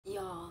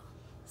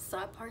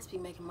Side parts be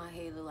making my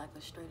head look like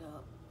a straight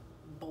up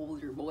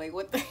boulder, boy.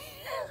 What the?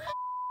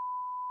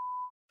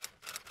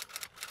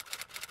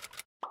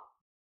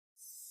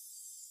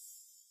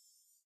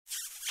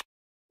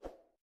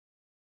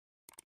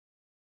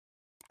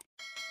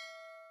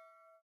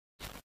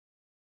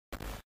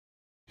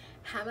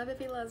 Hi my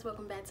baby loves,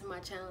 welcome back to my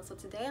channel. So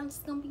today I'm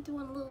just gonna be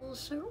doing a little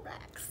sugar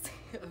wax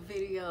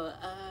video.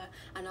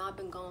 I know I've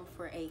been gone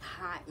for a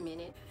hot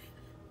minute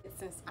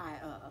since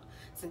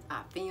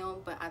I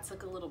filmed, but I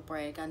took a little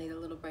break. I need a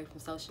little break from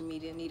social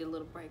media, need a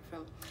little break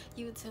from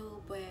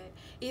YouTube. But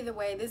either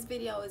way, this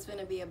video is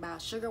gonna be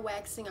about sugar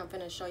waxing. I'm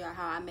gonna show y'all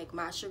how I make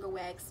my sugar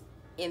wax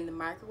in the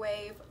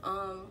microwave.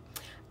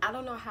 I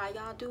don't know how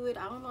y'all do it.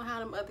 I don't know how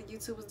them other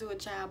YouTubers do it,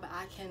 child, but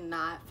I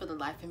cannot for the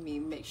life of me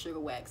make sugar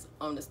wax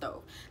on the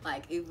stove.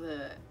 Like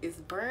either it's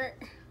burnt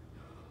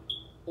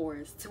or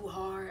it's too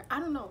hard. I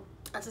don't know.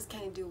 I just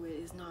can't do it.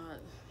 It's not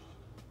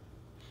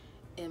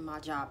in my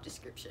job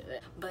description.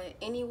 But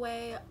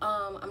anyway,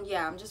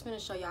 I'm just gonna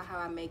show y'all how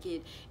I make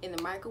it in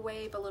the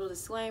microwave. A little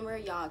disclaimer,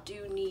 y'all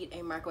do need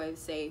a microwave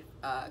safe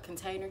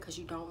container, because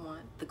you don't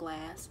want the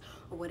glass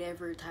or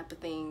whatever type of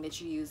thing that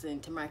you're using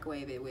to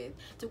microwave it with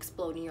to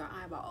explode in your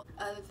eyeball.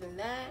 Other than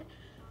that,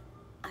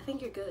 I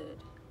think you're good.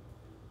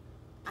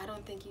 I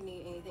don't think you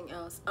need anything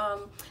else.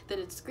 The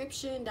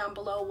description down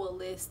below will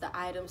list the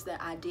items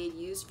that I did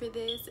use for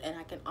this, and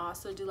I can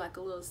also do like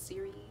a little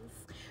series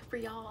for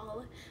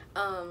y'all,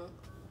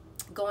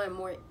 going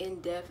more in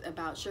depth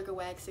about sugar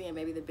waxing and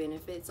maybe the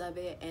benefits of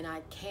it. And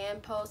I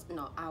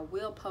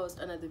will post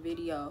another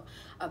video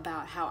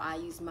about how I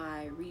use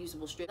my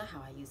reusable strips. Not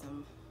how I use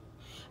them,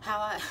 how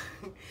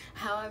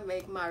I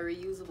make my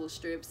reusable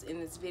strips in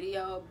this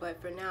video. But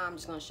for now, I'm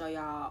just gonna show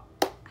y'all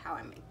how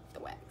I make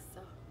the wax.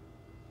 So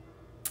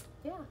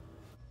yeah.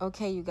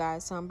 Okay, you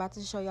guys, so I'm about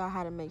to show y'all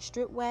how to make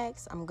strip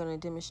wax. I'm going to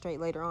demonstrate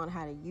later on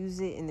how to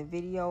use it in the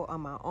video on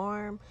my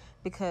arm,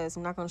 because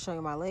I'm not going to show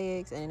you my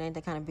legs, and it ain't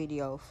the kind of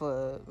video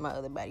for my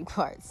other body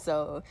parts.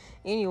 So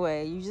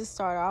anyway, you just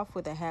start off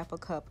with a ½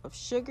 cup of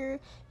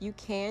sugar. You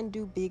can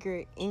do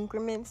bigger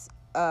increments,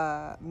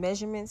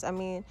 measurements,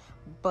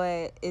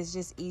 but it's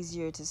just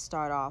easier to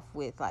start off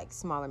with like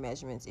smaller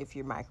measurements if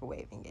you're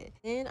microwaving it.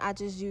 Then I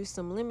just use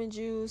some lemon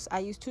juice. I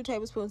use 2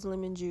 tablespoons of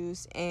lemon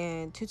juice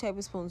and 2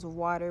 tablespoons of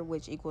water,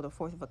 which equal to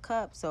 1/4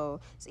 cup.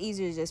 So it's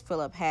easier to just fill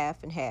up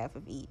half and half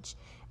of each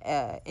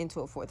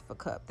into a 1/4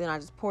 cup. Then I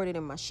just poured it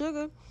in my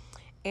sugar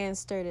and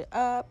stirred it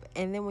up,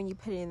 and then when you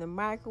put it in the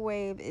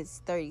microwave, it's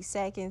 30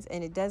 seconds,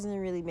 and it doesn't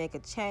really make a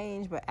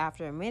change, but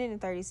after a minute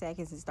and 30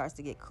 seconds it starts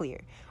to get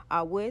clear.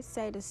 I would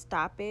say to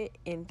stop it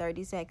in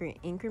 30-second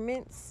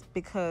increments,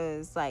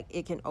 because like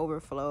it can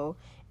overflow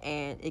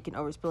and it can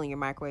overspill in your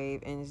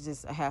microwave, and it's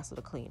just a hassle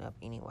to clean up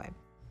anyway.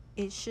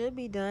 It should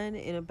be done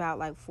in about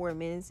like 4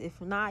 minutes. If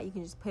not, you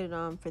can just put it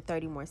on for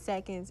 30 more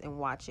seconds and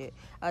watch it.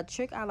 A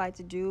trick I like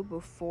to do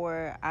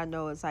before I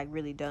know it's like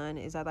really done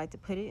is I like to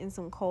put it in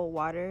some cold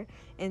water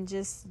and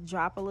just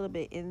drop a little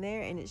bit in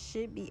there, and it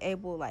should be it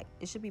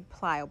should be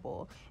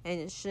pliable, and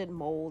it should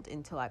mold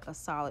into like a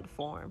solid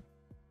form.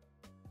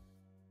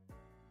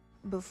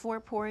 Before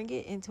pouring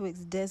it into its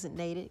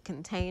designated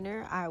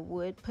container, I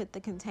would put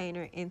the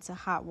container into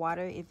hot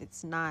water if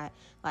it's not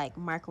like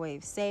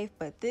microwave safe,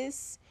 but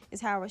this is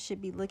how it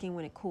should be looking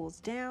when it cools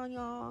down,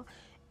 y'all.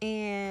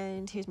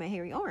 And here's my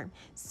hairy arm.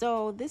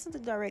 So this is the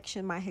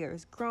direction my hair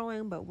is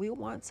growing, but we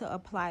want to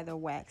apply the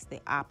wax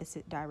the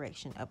opposite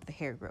direction of the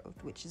hair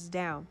growth, which is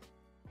down.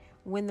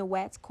 When the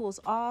wax cools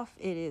off,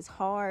 it is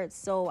hard,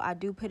 so I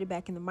do put it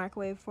back in the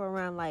microwave for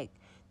around like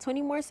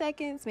 20 more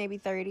seconds, maybe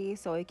 30,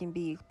 so it can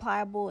be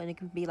pliable and it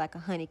can be like a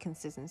honey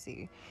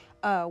consistency.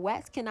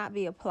 Wax cannot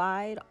be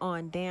applied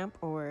on damp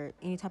or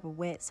any type of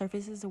wet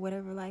surfaces or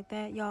whatever like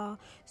that, y'all.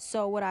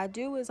 So what I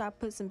do is I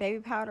put some baby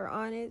powder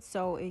on it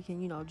so it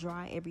can,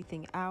 dry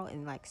everything out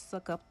and like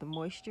suck up the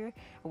moisture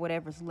or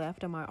whatever's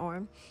left on my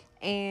arm,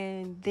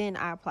 and then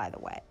I apply the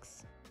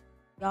wax.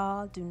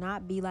 Y'all, do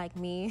not be like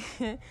me.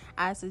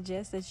 I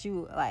suggest that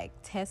you like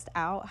test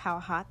out how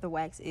hot the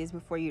wax is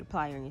before you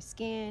apply it on your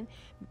skin,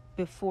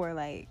 before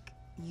like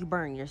you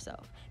burn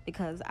yourself,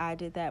 because I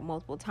did that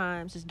multiple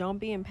times. Just don't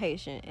be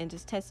impatient and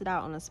just test it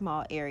out on a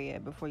small area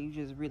before you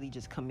just really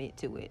commit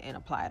to it and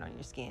apply it on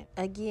your skin.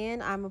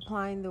 Again, I'm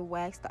applying the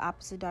wax the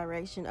opposite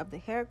direction of the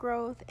hair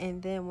growth,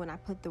 and then when I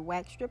put the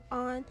wax strip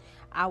on,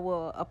 I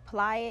will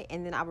apply it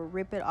and then I will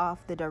rip it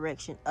off the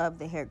direction of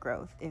the hair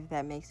growth, if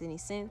that makes any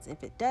sense.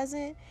 If it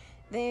doesn't,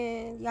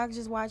 then y'all can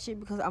just watch it,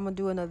 because I'm gonna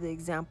do another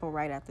example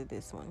right after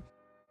this one.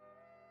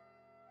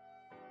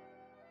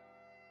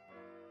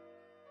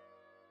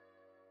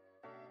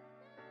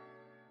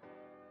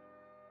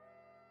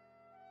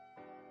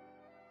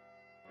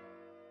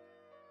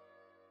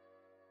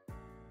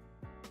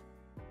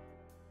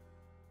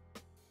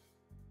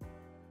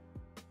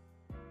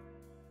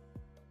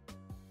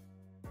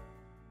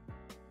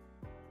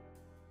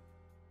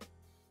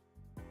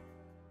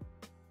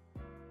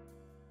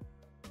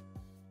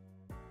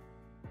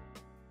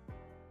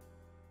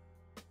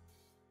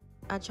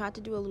 I tried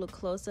to do a little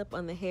close-up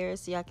on the hair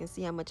so y'all can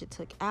see how much it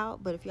took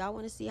out, but if y'all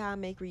want to see how I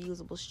make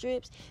reusable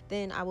strips,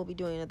 then I will be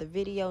doing another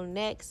video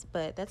next.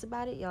 But that's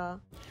about it, y'all.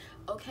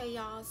 Okay,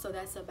 y'all, so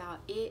that's about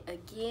it.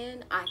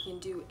 Again, I can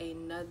do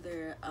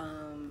another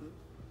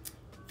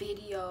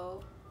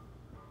video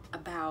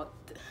about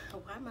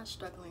why am I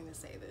struggling to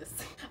say this?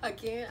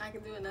 Again, I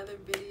can do another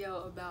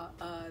video about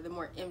the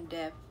more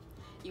in-depth,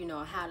 you know,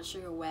 how to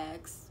sugar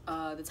wax,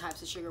 the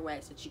types of sugar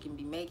wax that you can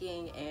be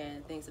making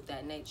and things of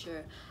that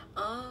nature.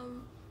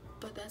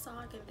 But that's all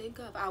I can think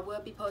of. I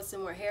will be posting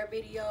more hair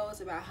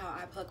videos about how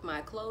I pluck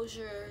my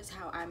closures,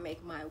 how I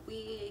make my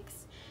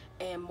wigs,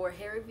 and more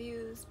hair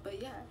reviews.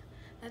 But yeah,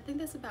 I think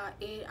that's about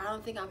it. I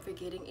don't think I'm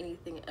forgetting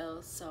anything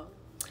else. So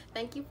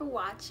thank you for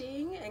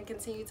watching, and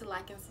continue to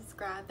like and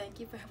subscribe. Thank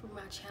you for helping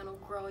my channel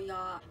grow,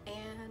 y'all.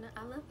 And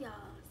I love y'all.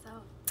 So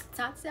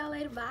talk to y'all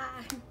later.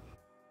 Bye.